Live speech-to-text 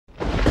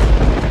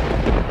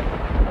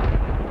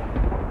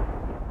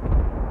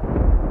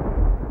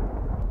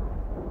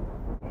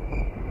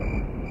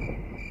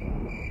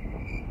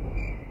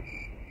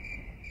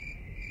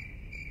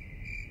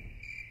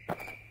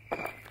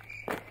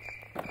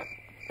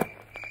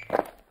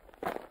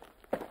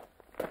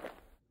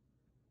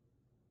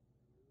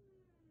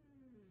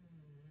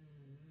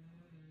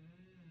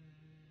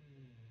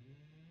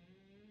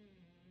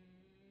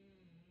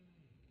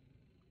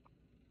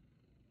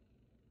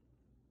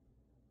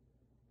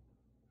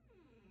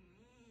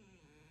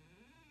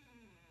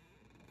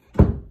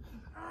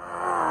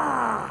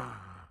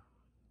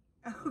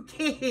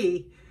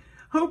Hey,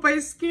 hope I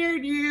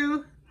scared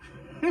you.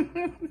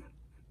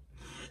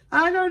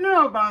 I don't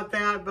know about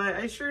that, but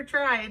I sure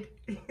tried.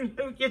 Let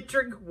me get a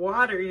drink of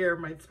water here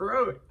in my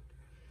throat.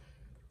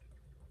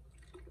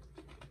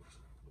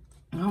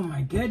 Oh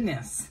my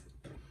goodness.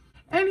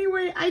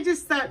 Anyway, I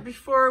just thought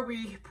before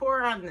we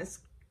pour on this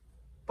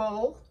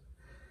bowl,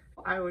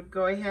 I would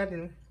go ahead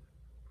and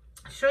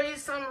show you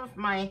some of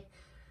my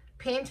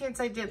paintings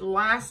I did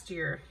last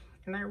year.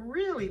 And I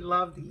really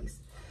love these.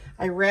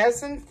 I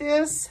resined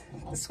this.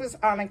 This was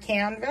on a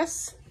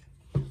canvas.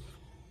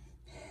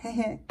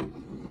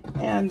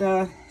 And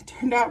it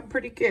turned out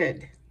pretty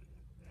good.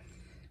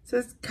 So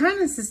it's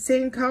kind of the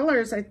same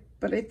colors,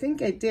 but I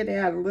think I did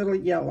add a little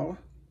yellow.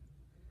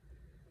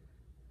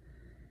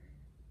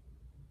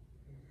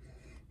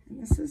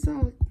 And this is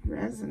all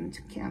resin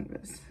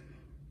canvas.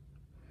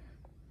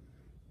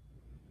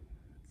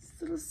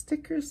 These little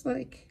stickers,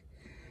 like,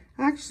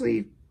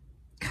 actually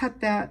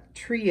cut that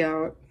tree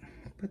out,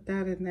 put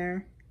that in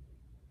there.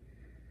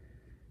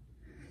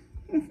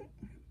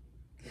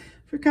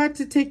 Forgot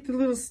to take the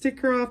little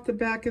sticker off the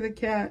back of the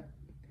cat.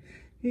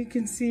 You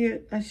can see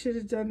it. I should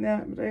have done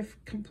that, but I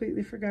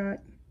completely forgot.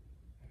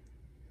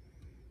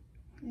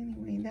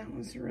 Anyway, that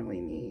was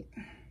really neat.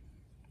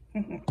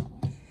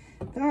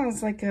 That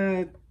was like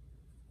a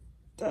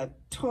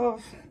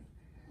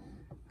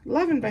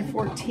 11 by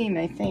 14,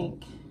 I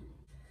think.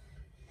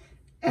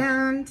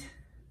 And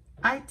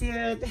I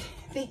did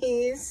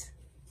these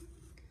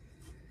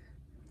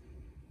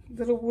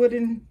little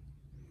wooden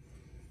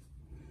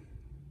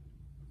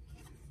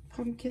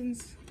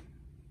pumpkins.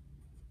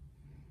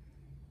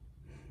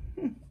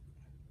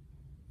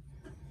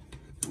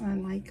 I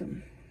like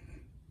them.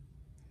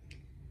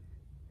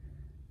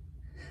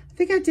 I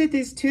think I did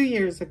these 2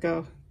 years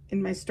ago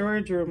in my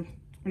storage room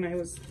when I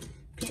was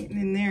painting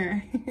in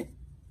there.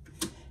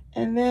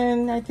 And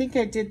then I think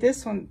I did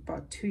this one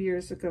about 2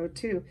 years ago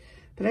too.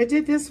 But I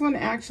did this one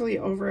actually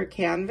over a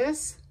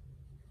canvas.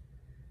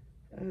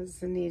 That was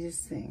the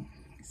neatest thing.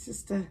 It's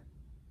just a,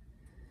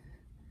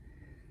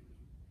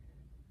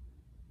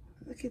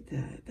 look at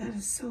that. That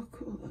is so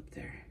cool up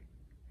there.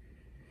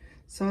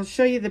 So I'll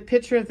show you the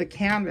picture of the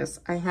canvas.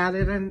 I had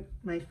it on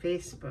my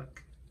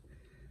Facebook.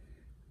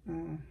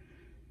 Let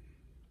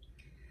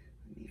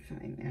me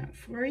find that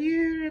for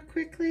you real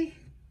quickly.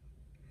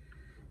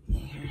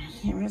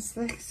 Here's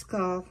the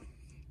skull.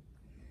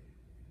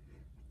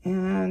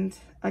 And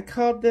I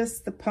called this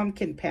the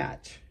pumpkin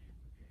patch.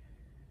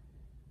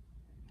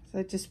 So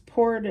I just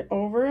poured it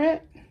over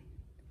it.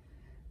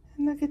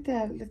 And look at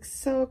that, it looks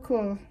so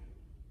cool.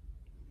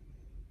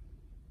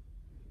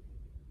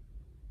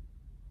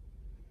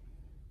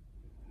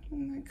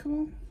 Isn't that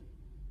cool?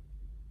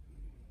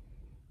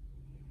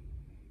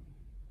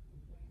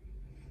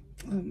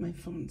 Oh, my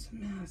phone's a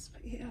mess,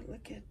 but yeah,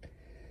 look at,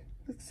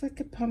 looks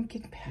like a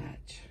pumpkin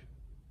patch.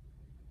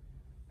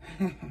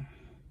 That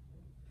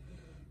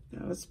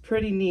was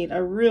pretty neat. I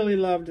really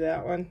loved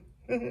that one.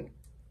 I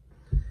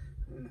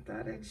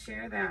thought I'd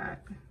share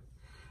that.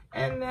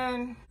 And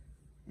then,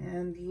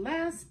 and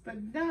last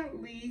but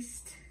not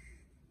least,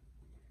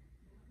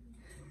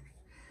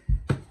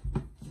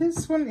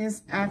 this one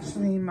is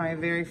actually my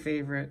very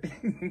favorite.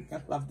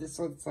 I love this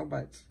one so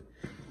much.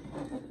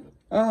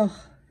 Oh,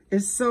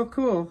 it's so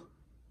cool.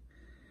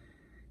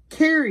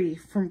 Cari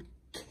from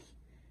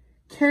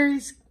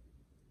Cari's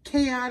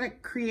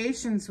Chaotic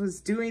Creations was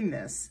doing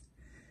this.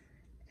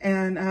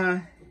 And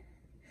I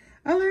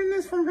learned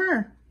this from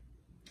her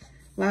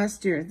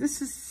last year.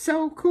 This is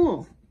so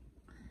cool.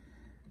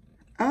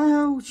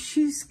 Oh,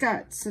 she's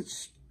got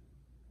such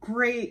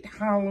great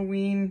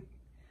Halloween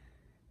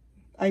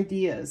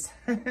ideas.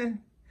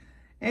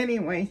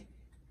 Anyway,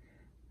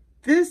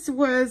 this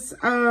was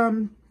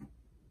a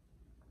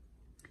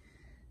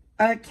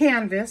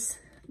canvas,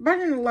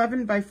 about an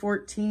 11 by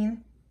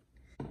 14.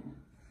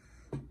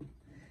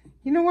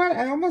 You know what?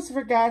 I almost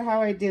forgot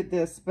how I did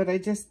this, but I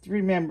just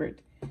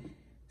remembered.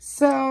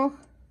 So,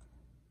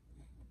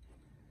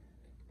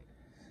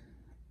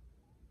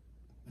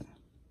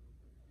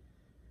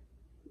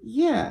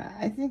 yeah,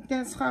 I think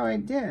that's how I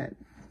did it.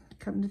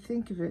 Come to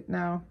think of it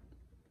now.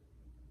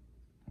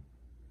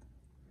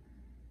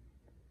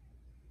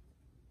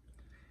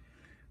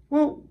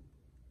 Well,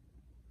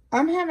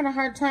 I'm having a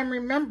hard time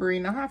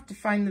remembering. I'll have to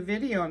find the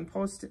video and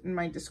post it in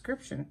my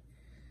description.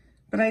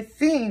 But I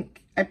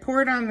think I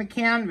poured on the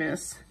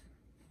canvas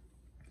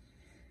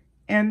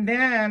and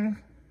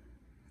then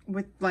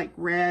with like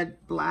red,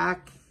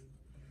 black,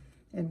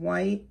 and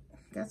white.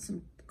 Got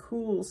some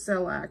cool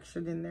cell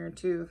action in there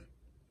too.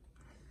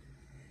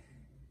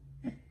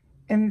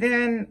 And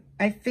then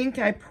I think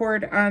I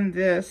poured on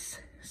this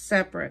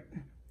separate.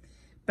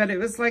 But it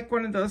was like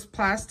one of those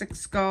plastic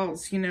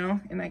skulls, you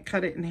know, and I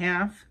cut it in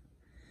half.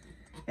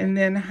 And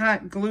then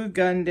hot glue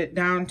gunned it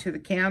down to the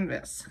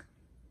canvas.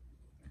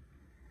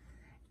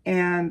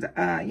 And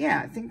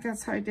yeah, I think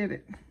that's how I did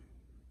it.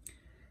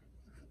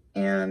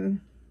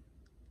 And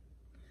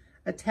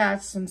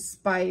attached some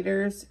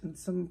spiders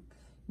and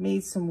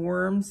made some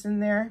worms in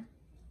there.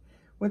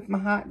 With my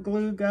hot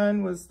glue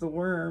gun was the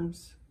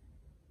worms.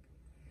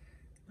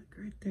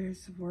 right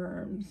there's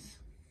worms.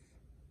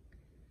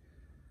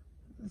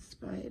 The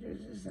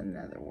spiders is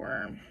another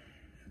worm.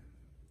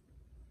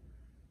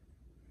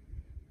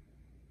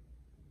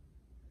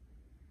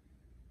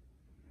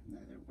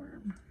 Another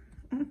worm.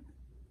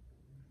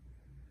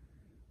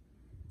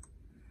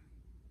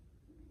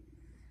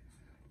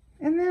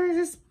 And then I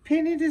just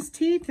painted his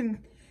teeth, and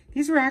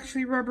these were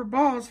actually rubber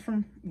balls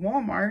from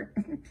Walmart.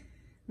 And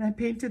I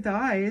painted the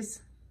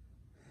eyes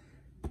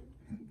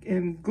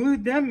and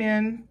glued them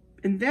in,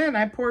 and then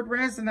I poured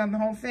resin on the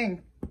whole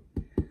thing.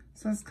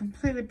 So it's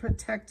completely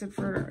protected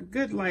for a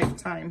good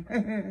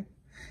lifetime.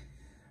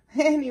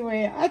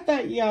 Anyway, I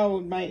thought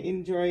y'all might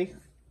enjoy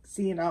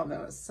seeing all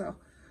those. So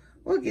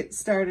we'll get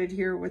started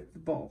here with the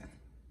bowl.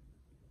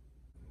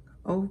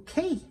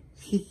 Okay,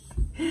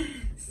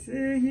 so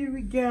here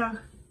we go.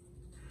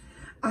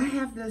 I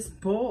have this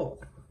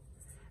bowl.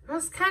 It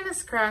was kind of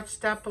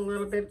scratched up a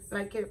little bit,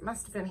 like it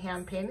must have been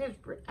hand painted.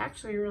 It's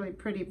actually really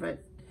pretty,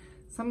 but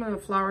some of the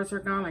flowers are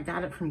gone. I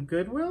got it from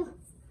Goodwill.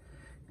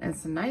 And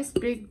it's a nice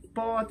big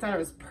bowl. I thought it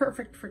was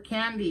perfect for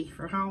candy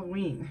for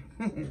Halloween.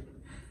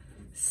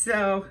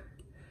 So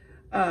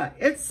I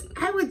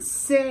would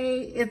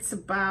say it's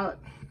about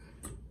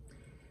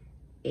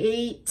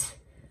 8,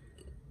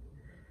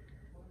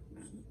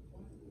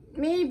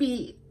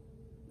 maybe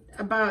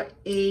about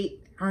 8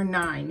 or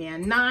 9. Yeah,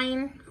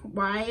 9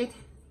 wide.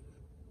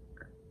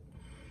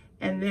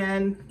 And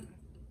then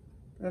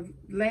the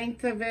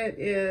length of it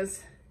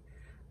is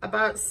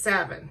about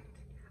 7.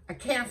 I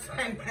can't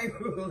find my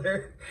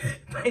ruler,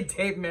 my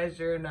tape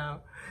measure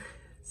now.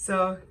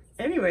 So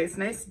anyways,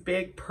 nice,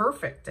 big,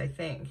 perfect, I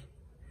think.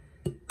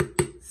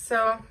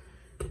 So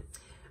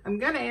I'm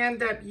gonna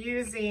end up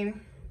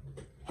using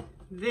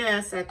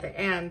this at the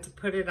end to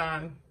put it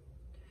on,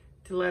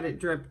 to let it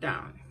drip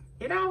down.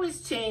 It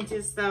always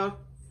changes though.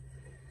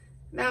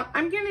 Now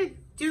I'm gonna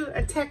do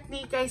a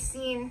technique I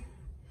seen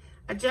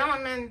a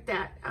gentleman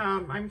that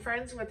I'm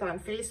friends with on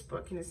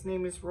Facebook, and his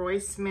name is Roy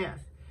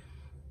Smith.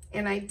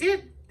 And I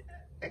did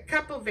a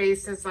couple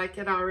vases like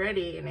it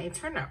already, and they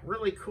turned out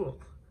really cool.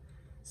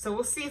 So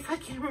we'll see if I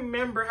can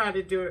remember how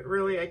to do it.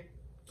 Really, I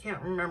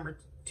can't remember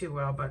too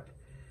well, but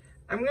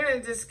I'm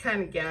gonna just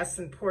kind of guess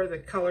and pour the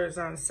colors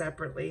on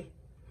separately.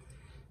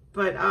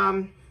 But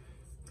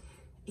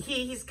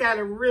he's got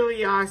a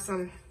really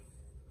awesome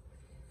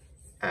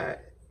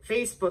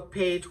Facebook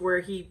page where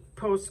he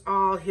posts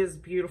all his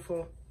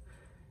beautiful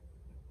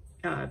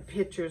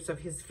pictures of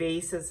his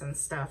vases and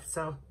stuff.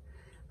 So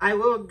I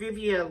will give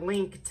you a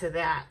link to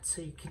that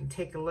so you can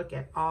take a look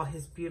at all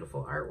his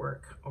beautiful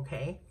artwork,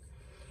 okay?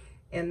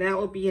 And that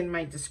will be in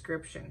my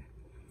description.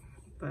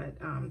 But,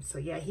 so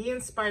yeah, he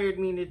inspired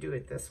me to do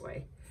it this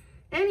way.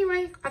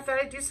 Anyway, I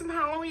thought I'd do some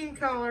Halloween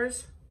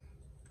colors.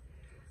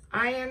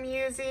 I am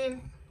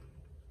using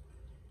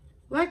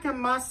like a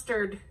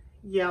mustard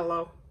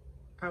yellow,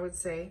 I would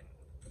say.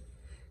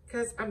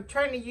 Because I'm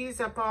trying to use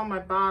up all my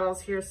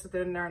bottles here so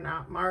then they're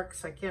not marked,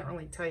 so I can't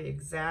really tell you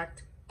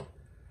exact.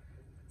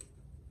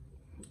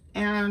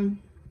 And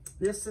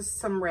this is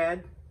some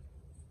red.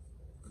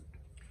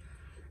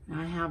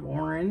 I have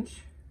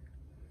orange.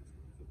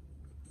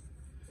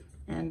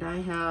 And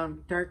I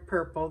have dark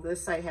purple.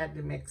 This I had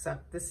to mix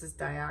up. This is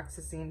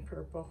dioxazine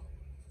purple.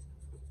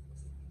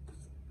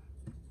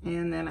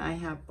 And then I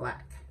have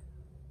black.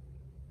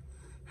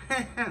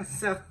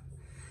 So,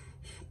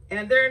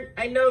 and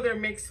I know they're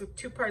mixed with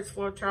 2 parts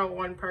Floetrol,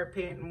 1 part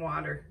paint and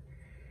water.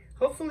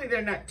 Hopefully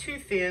they're not too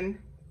thin,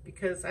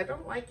 because I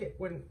don't like it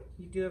when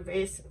you do a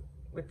vase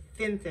with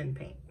thin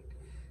paint.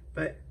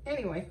 But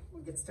anyway,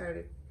 we'll get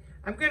started.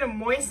 I'm gonna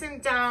moisten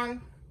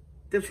down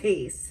the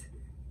vase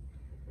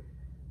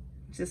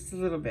just a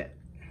little bit.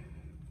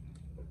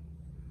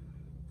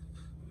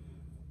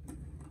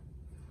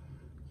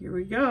 Here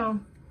we go.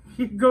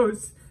 Here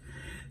goes.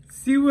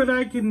 See what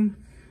I can.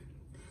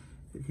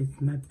 It's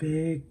my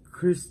big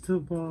crystal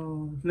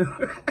ball. No.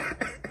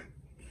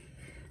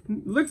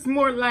 Looks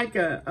more like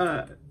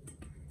a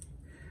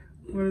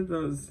one of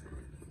those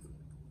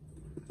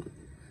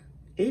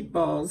 8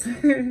 balls.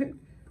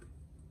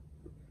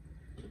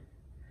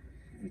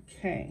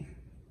 Okay.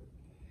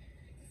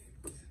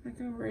 I'm not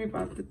gonna worry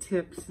about the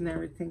tips and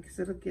everything because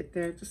it'll get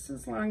there just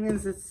as long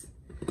as it's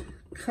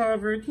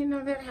covered. You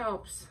know, that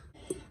helps.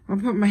 I'll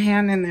put my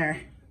hand in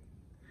there.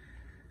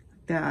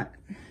 Like that.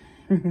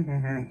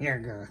 Here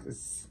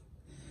goes.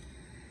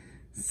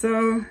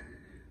 So,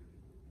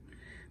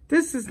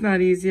 this is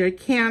not easy. I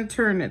can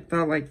turn it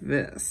though like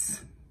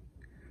this.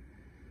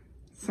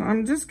 So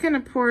I'm just gonna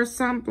pour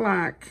some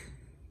black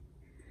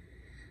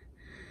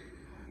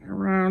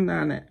around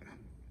on it.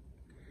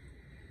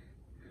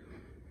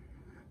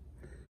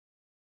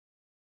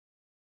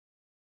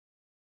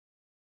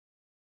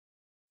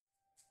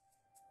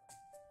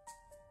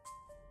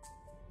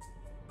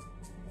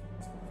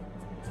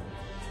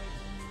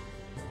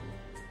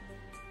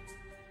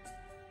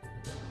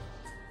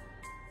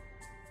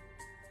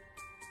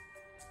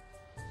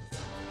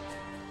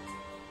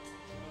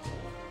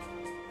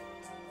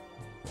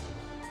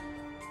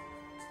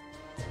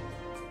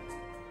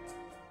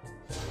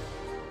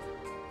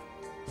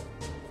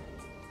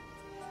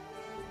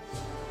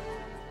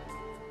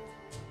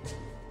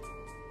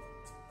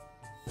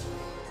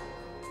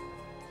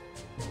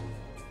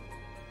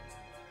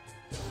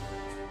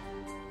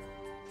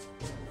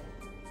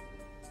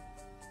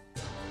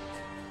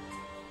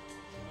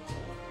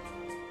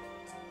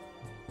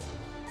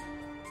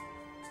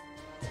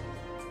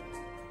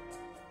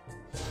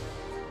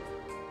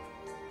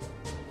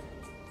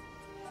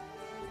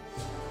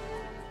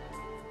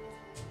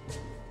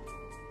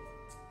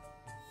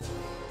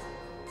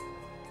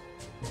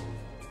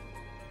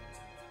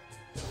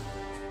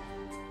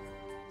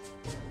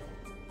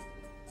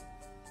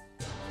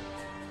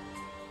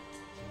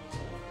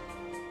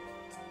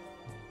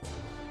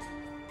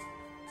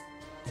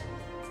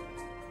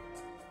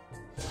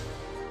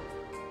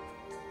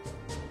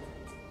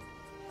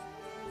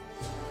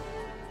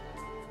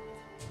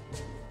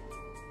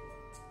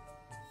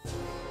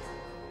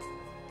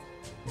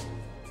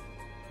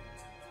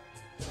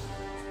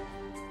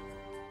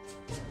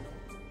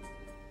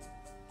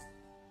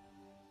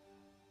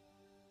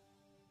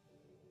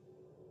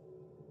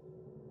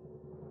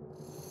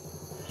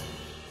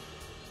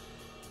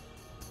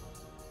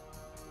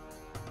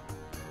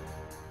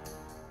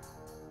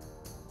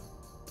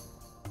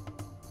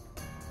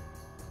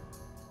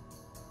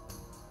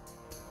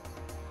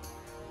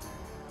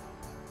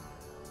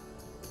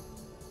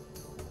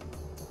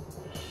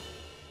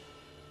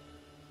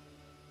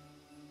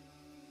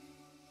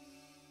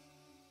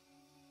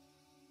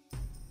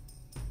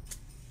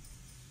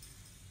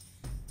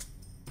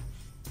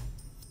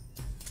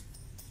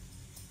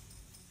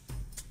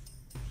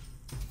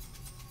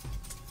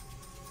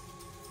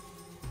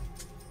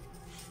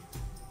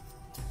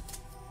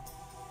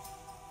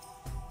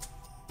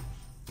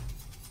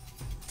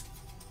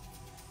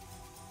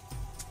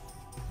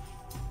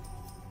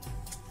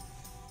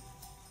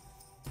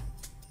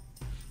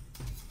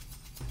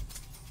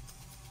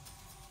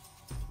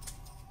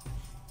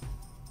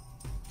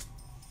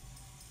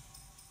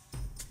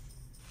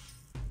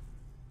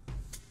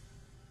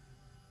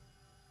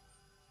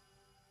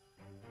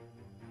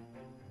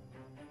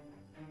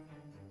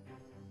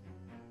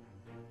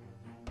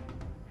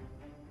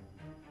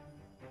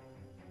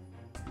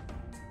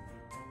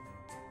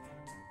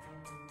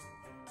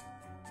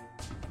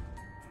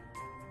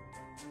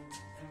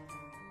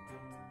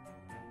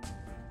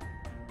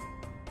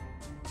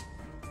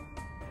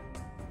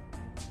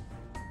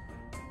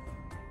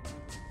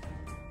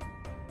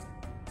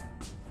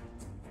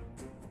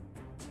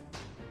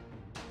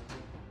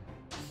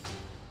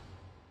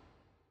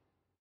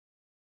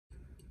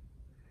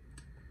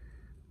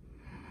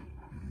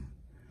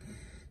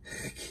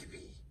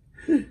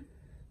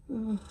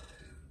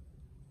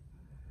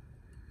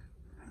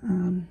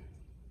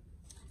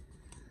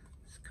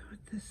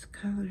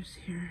 colors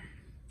here.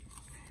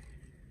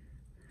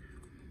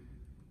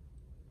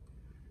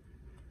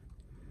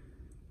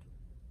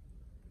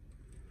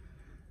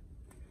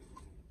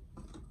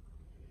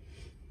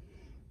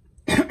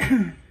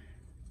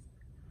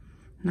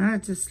 Now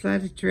just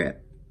let it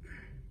drip.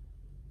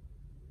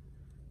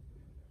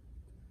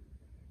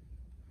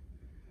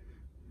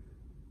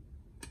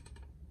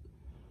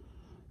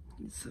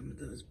 And some of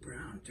those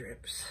brown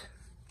drips.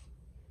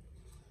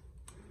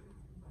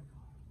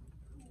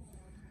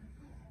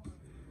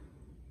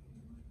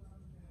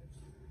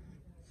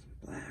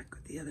 Black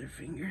with the other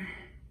finger.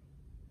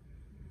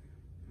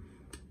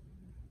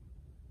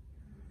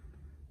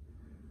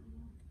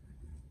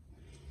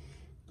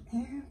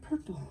 And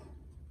purple.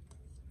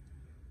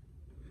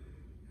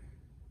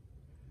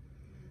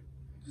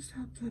 Just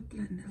help that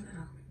blend a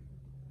little.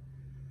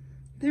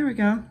 There we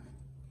go.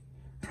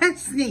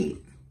 That's neat.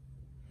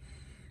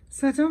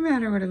 So it don't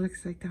matter what it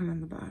looks like down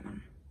on the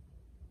bottom.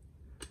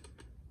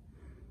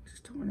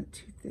 Just don't want it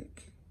too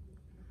thick.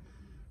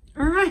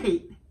 All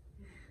right.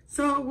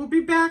 So we'll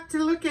be back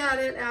to look at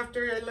it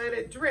after I let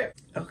it drip.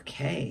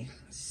 Okay,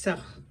 so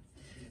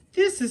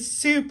this is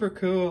super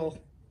cool.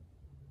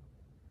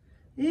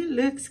 It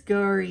looks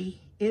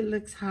gory. It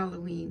looks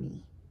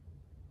Halloween-y.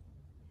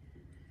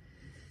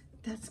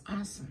 That's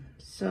awesome.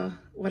 So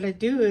what I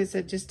do is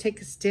I just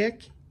take a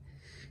stick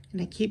and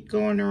I keep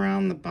going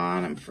around the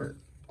bottom for,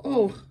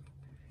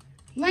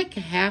 like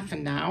a half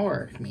an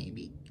hour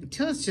maybe,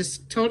 until it's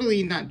just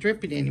totally not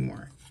dripping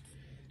anymore,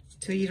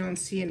 until you don't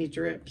see any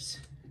drips.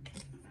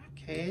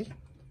 Okay.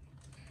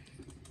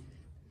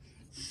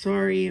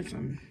 Sorry if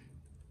I'm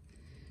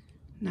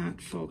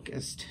not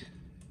focused.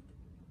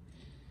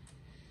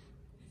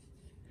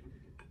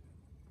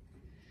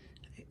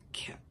 I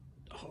can't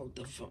hold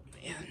the phone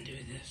and do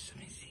this.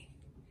 Let me see.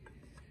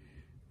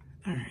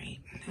 All right.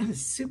 That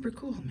is super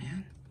cool,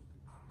 man.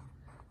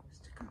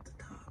 Stick out the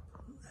top.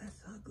 Oh,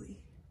 that's ugly.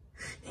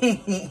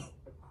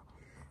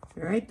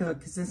 All right, though,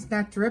 because it's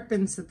not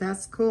dripping, so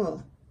that's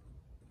cool.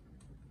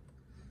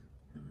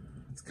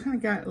 It's kind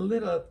of got a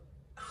little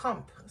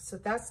hump, so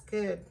that's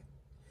good.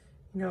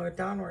 You know, a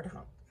downward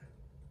hump.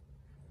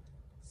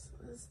 So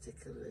let's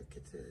take a look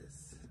at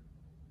this.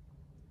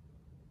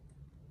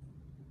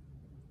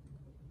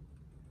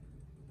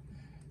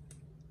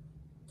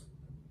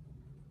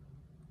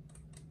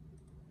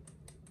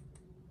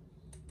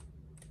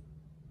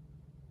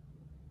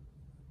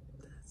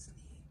 That's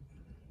neat.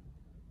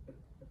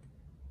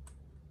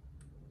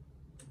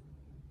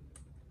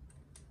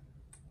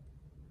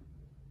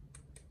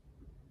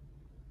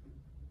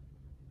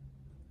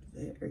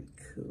 Very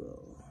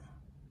cool.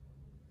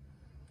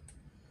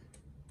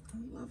 I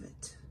love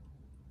it.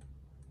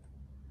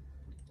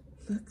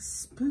 Looks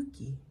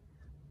spooky,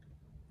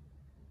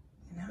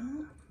 you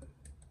know?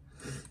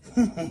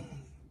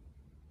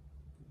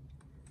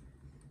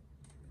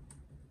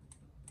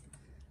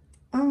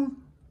 Oh,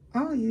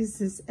 I'll use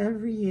this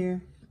every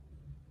year.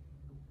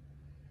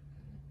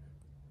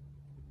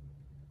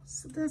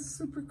 So that's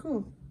super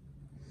cool.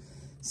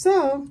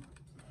 So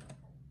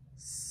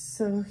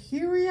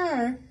here we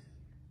are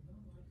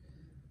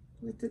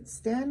with it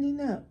standing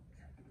up.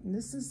 And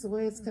this is the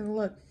way it's gonna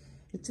look.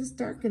 It just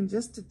darkened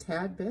just a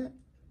tad bit.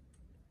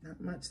 Not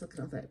much. Look at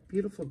all that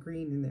beautiful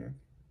green in there.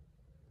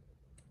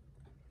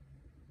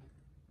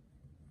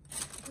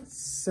 That's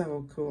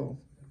so cool.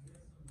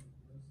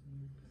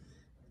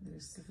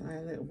 There's the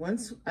violet.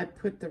 Once I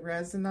put the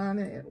resin on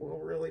it, it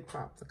will really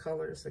pop the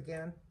colors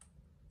again.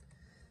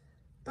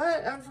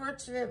 But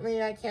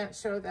unfortunately, I can't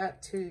show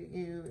that to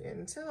you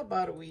until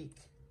about a week.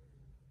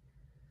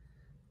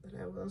 But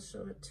I will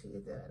show it to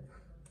you then.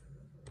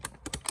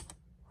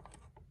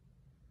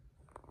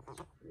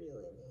 It's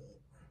really neat.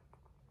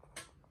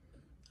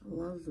 I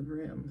love the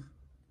rim.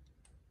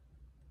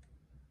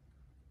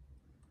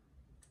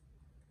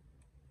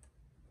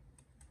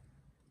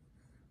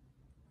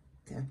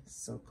 That is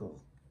so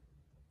cool.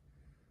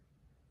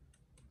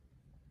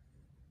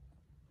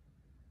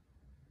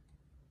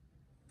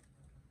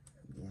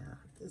 Yeah,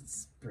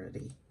 it's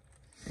pretty.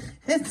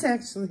 It's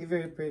actually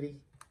very pretty.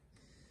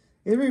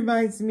 It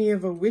reminds me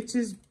of a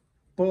witch's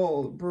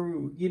bowl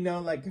brew, you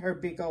know, like her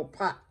big old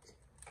pot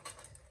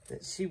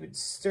that she would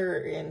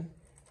stir in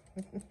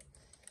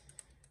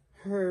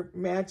her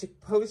magic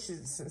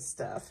potions and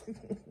stuff.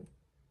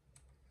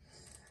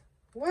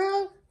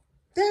 Well,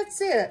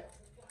 that's it.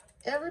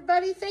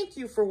 Everybody, thank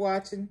you for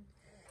watching.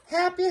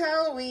 Happy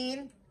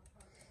Halloween,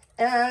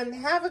 and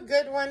have a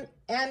good one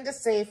and a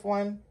safe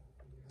one.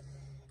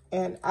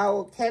 And I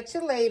will catch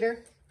you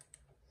later.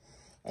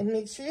 And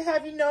make sure you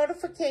have your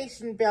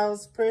notification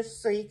bells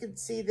pushed so you can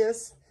see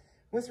this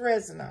with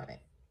resin on it.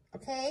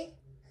 Okay?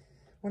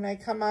 When I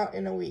come out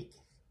in a week.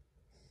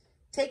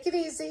 Take it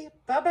easy.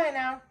 Bye-bye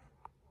now.